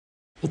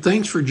Well,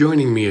 thanks for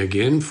joining me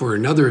again for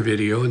another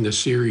video in the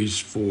series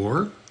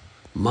for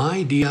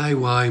My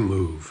DIY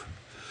Move.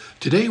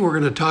 Today we're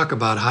going to talk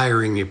about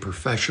hiring a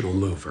professional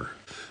mover.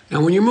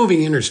 Now, when you're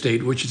moving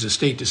interstate, which is a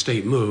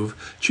state-to-state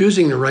move,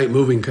 choosing the right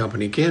moving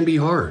company can be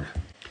hard.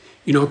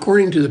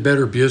 According to the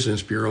Better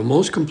Business Bureau,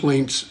 most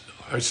complaints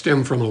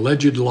stem from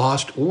alleged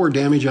lost or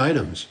damaged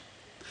items.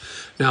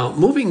 Now,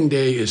 moving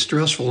day is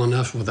stressful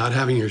enough without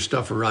having your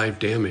stuff arrive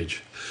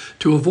damaged.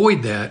 To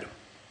avoid that,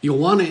 you'll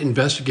want to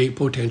investigate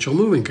potential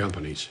moving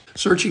companies.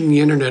 Searching the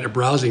internet or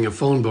browsing a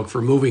phone book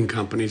for moving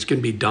companies can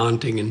be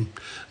daunting and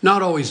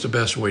not always the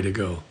best way to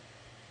go.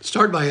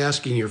 Start by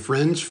asking your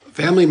friends,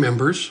 family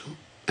members,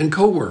 and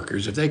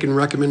coworkers if they can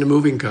recommend a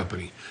moving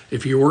company.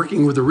 If you're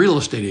working with a real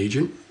estate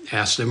agent,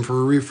 ask them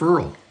for a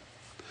referral.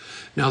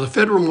 Now, the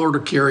Federal Motor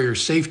Carrier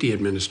Safety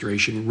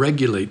Administration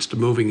regulates the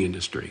moving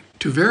industry.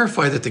 To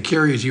verify that the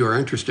carriers you are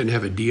interested in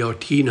have a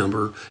DOT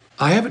number,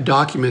 I have a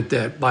document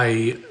that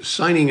by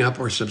signing up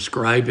or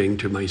subscribing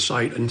to my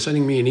site and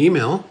sending me an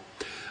email,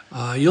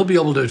 you'll be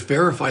able to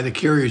verify the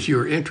carriers you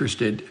are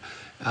interested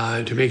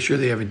to make sure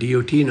they have a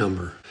DOT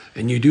number.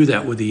 And you do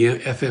that with the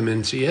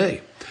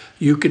FMNCA.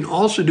 You can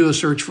also do a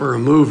search for a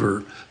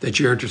mover that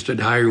you're interested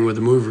in hiring with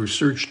a mover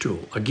search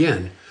tool.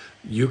 Again,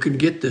 you can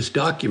get this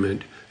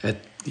document at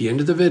the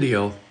end of the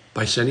video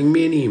by sending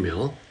me an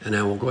email, and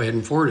I will go ahead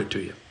and forward it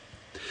to you.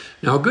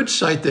 Now, a good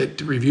site that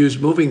reviews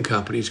moving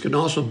companies can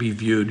also be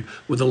viewed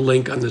with a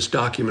link on this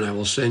document I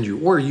will send you,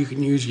 or you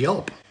can use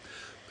Yelp.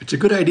 It's a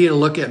good idea to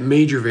look at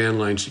major van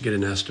lines to get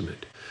an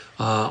estimate.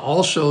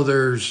 Also,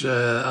 there's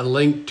a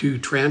link to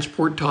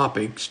Transport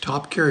Topics,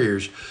 top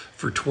carriers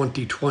for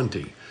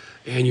 2020,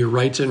 and your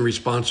rights and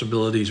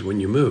responsibilities when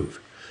you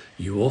move.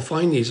 You will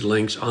find these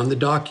links on the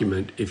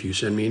document if you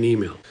send me an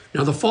email.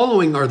 Now, the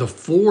following are the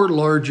 4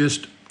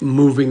 largest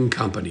moving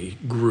company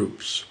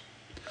groups.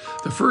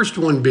 The first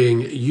one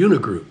being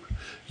Unigroup.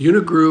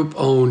 Unigroup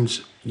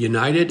owns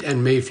United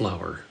and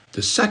Mayflower.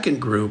 The second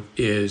group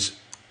is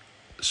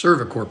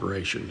Serva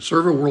Corporation,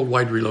 Serva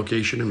Worldwide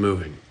Relocation and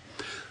Moving.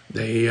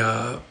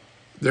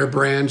 Their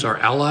brands are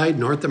Allied,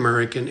 North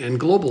American, and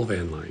Global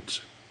Van Lines.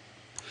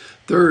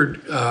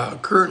 Third,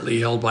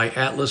 currently held by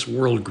Atlas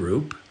World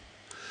Group.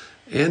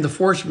 And the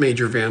fourth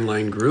major van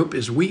line group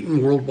is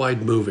Wheaton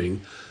Worldwide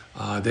Moving.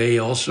 They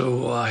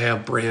also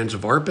have brands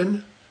of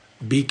Arpin,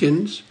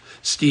 Beacons,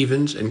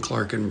 Stevens, and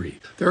Clark & Reed.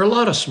 There are a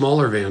lot of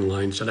smaller van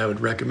lines that I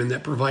would recommend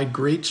that provide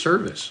great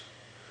service.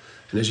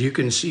 And as you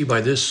can see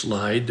by this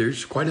slide,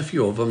 there's quite a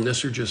few of them.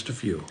 This are just a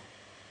few.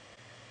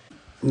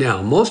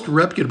 Now, most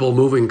reputable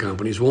moving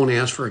companies won't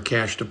ask for a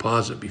cash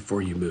deposit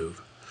before you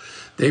move.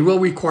 They will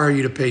require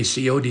you to pay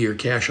COD or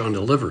cash on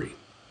delivery.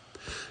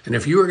 And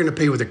if you are going to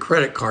pay with a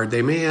credit card,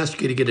 they may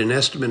ask you to get an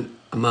estimate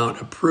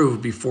amount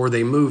approved before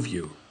they move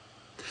you.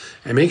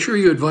 And make sure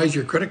you advise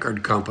your credit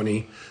card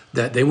company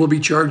that they will be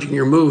charging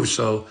your move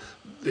so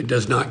it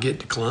does not get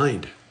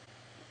declined.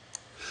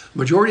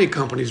 Majority of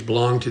companies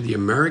belong to the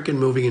American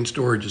Moving and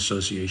Storage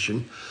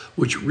Association,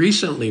 which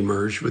recently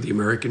merged with the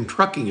American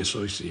Trucking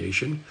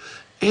Association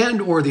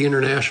and or the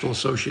International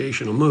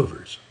Association of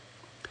Movers.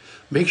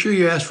 Make sure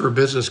you ask for a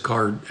business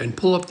card and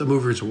pull up the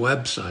mover's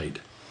website,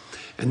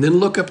 and then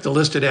look up the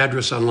listed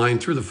address online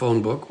through the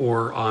phone book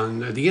or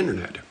on the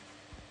internet.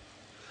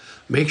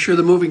 Make sure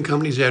the moving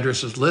company's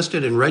address is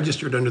listed and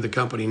registered under the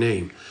company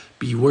name.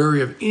 Be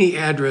wary of any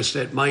address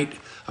that might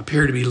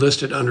appear to be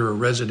listed under a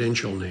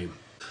residential name.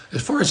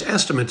 As far as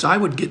estimates, I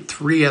would get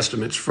 3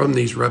 estimates from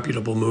these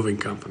reputable moving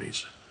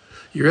companies.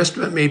 Your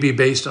estimate may be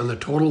based on the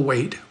total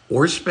weight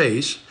or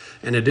space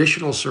and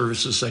additional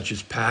services such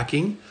as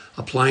packing,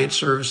 appliance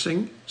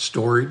servicing,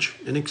 storage,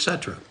 and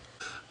etc.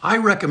 I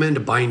recommend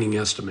a binding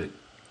estimate.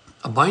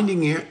 A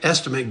binding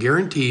estimate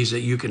guarantees that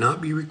you cannot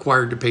be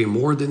required to pay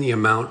more than the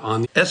amount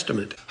on the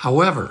estimate.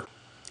 However,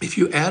 if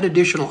you add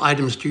additional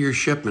items to your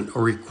shipment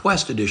or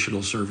request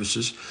additional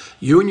services,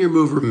 you and your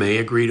mover may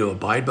agree to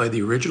abide by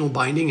the original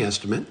binding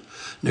estimate,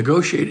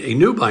 negotiate a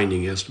new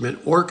binding estimate,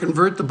 or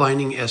convert the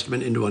binding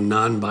estimate into a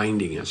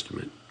non-binding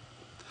estimate.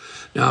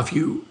 Now, if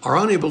you are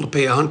unable to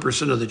pay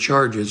 100% of the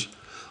charges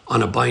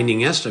on a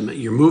binding estimate,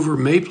 your mover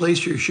may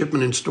place your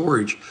shipment in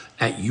storage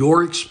at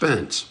your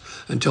expense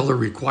until the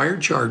required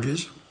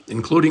charges,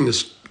 including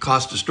the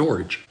cost of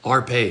storage,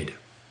 are paid.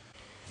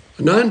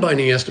 A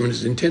non-binding estimate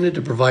is intended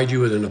to provide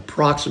you with an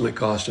approximate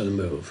cost of the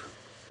move.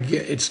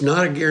 It's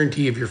not a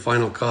guarantee of your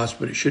final cost,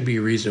 but it should be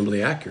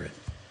reasonably accurate.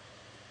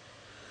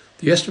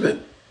 The estimate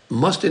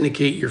must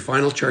indicate your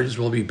final charges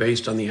will be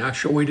based on the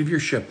actual weight of your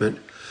shipment,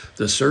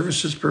 the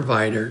services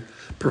provided,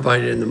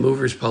 and the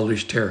mover's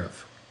published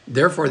tariff.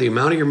 Therefore, the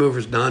amount of your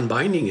mover's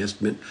non-binding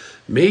estimate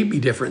may be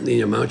different than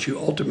the amount you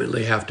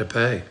ultimately have to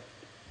pay.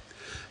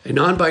 A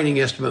non-binding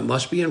estimate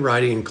must be in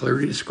writing and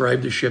clearly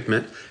describe the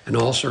shipment and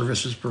all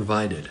services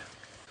provided.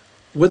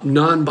 With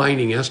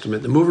non-binding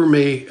estimate, the mover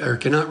may or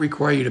cannot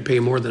require you to pay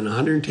more than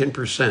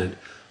 110%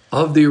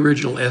 of the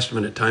original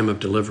estimate at time of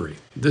delivery.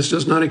 This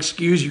does not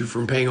excuse you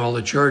from paying all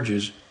the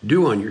charges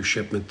due on your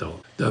shipment, though.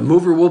 The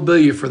mover will bill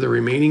you for the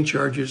remaining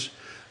charges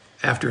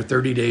after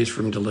 30 days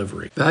from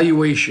delivery.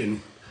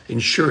 Valuation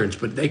insurance,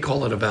 but they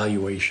call it a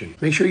valuation.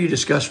 Make sure you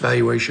discuss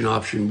valuation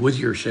option with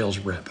your sales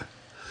rep.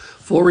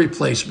 Full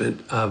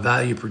replacement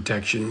value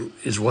protection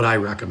is what I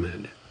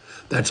recommend.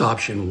 That's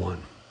option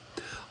 1.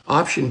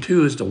 Option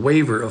 2 is the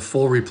waiver of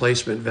full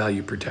replacement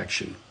value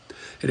protection.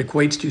 It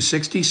equates to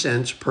 60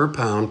 cents per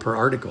pound per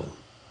article.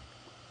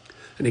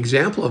 An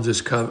example of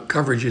this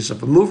coverage is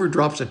if a mover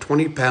drops a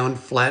 20-pound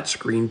flat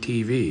screen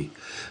TV,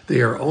 they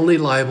are only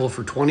liable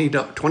for 20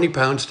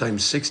 pounds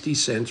times 60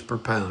 cents per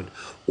pound,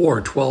 or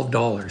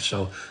 $12.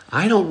 So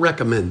I don't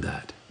recommend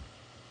that.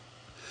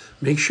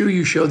 Make sure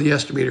you show the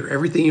estimator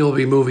everything you'll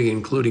be moving,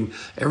 including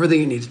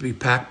everything that needs to be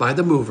packed by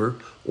the mover,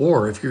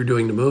 or if you're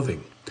doing the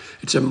moving.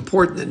 It's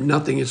important that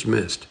nothing is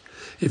missed.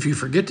 If you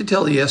forget to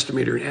tell the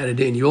estimator and add it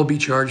in, you'll be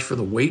charged for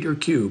the weight or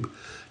cube,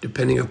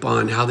 depending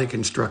upon how they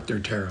construct their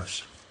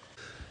tariffs.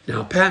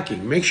 Now,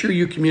 packing. Make sure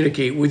you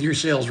communicate with your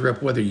sales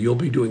rep whether you'll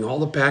be doing all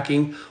the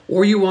packing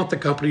or you want the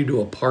company to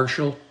do a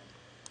partial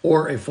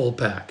or a full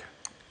pack.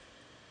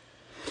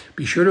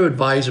 Be sure to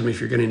advise them if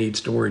you're going to need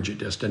storage at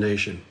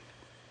destination.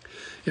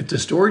 If the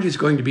storage is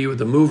going to be with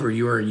the mover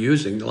you are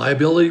using, the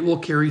liability will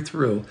carry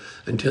through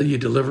until you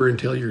deliver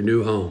into your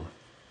new home.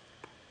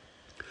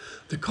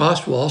 The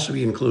cost will also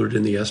be included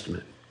in the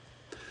estimate.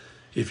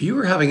 If you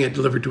are having it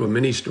delivered to a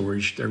mini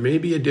storage, there may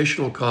be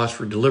additional costs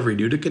for delivery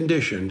due to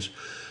conditions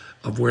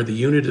of where the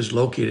unit is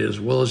located, as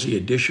well as the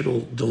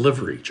additional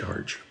delivery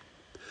charge.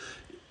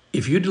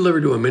 If you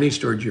deliver to a mini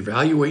storage, your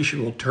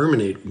valuation will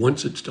terminate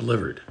once it's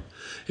delivered.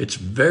 It's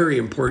very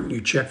important you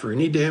check for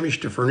any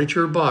damage to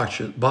furniture or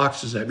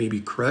boxes that may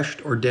be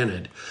crushed or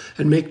dented,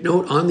 and make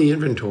note on the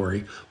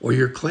inventory, or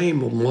your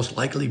claim will most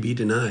likely be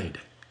denied.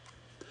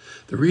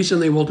 The reason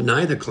they will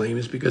deny the claim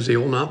is because they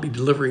will not be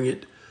delivering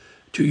it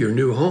to your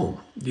new home.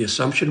 The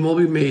assumption will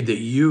be made that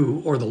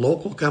you or the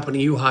local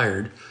company you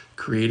hired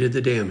created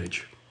the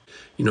damage.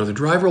 The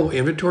driver will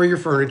inventory your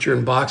furniture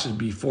and boxes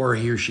before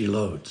he or she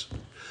loads.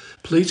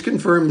 Please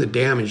confirm the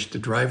damage the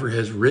driver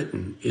has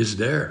written is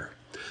there.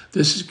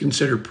 This is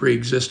considered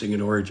pre-existing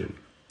in origin.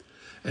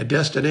 At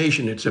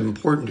destination, it's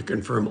important to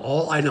confirm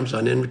all items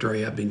on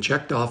inventory have been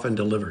checked off and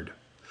delivered.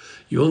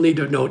 You will need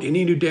to note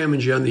any new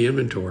damage on the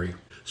inventory,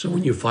 so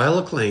when you file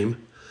a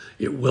claim,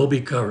 it will be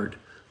covered.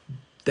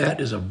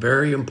 That is a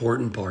very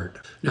important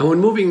part. Now, when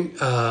moving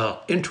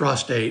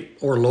intrastate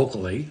or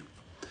locally,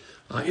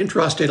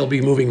 intrastate will be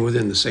moving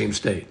within the same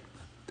state.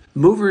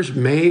 Movers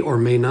may or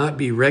may not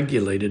be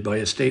regulated by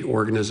a state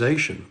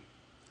organization.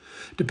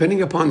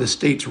 Depending upon the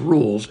state's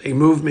rules, a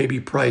move may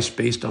be priced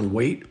based on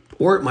weight,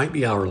 or it might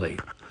be hourly.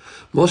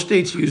 Most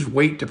states use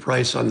weight to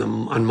price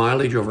on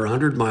mileage over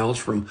 100 miles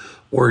from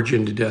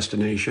origin to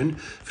destination.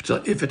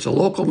 If it's a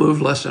local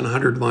move less than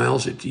 100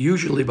 miles, it's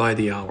usually by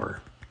the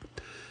hour.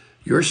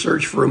 Your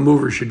search for a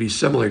mover should be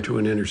similar to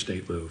an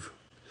interstate move.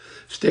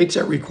 States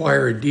that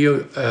require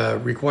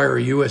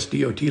a U.S.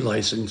 DOT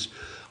license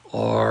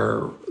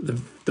are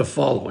the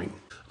following.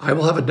 I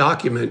will have a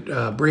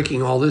document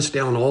breaking all this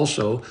down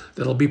also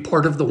that'll be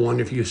part of the one.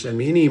 If you send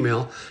me an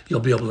email, you'll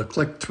be able to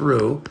click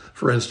through.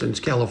 For instance,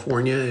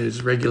 California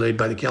is regulated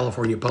by the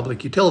California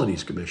Public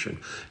Utilities Commission.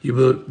 You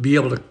will be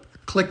able to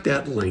click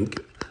that link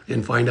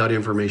and find out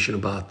information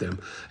about them,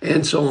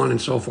 and so on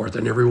and so forth,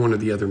 and every one of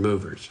the other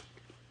movers.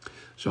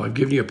 So I've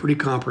given you a pretty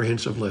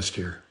comprehensive list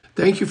here.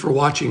 Thank you for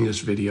watching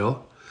this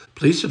video.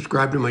 Please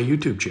subscribe to my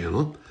YouTube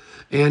channel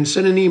and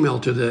send an email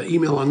to the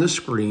email on the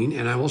screen,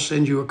 and I will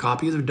send you a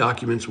copy of the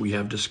documents we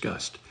have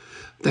discussed.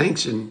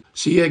 Thanks, and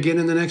see you again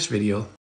in the next video.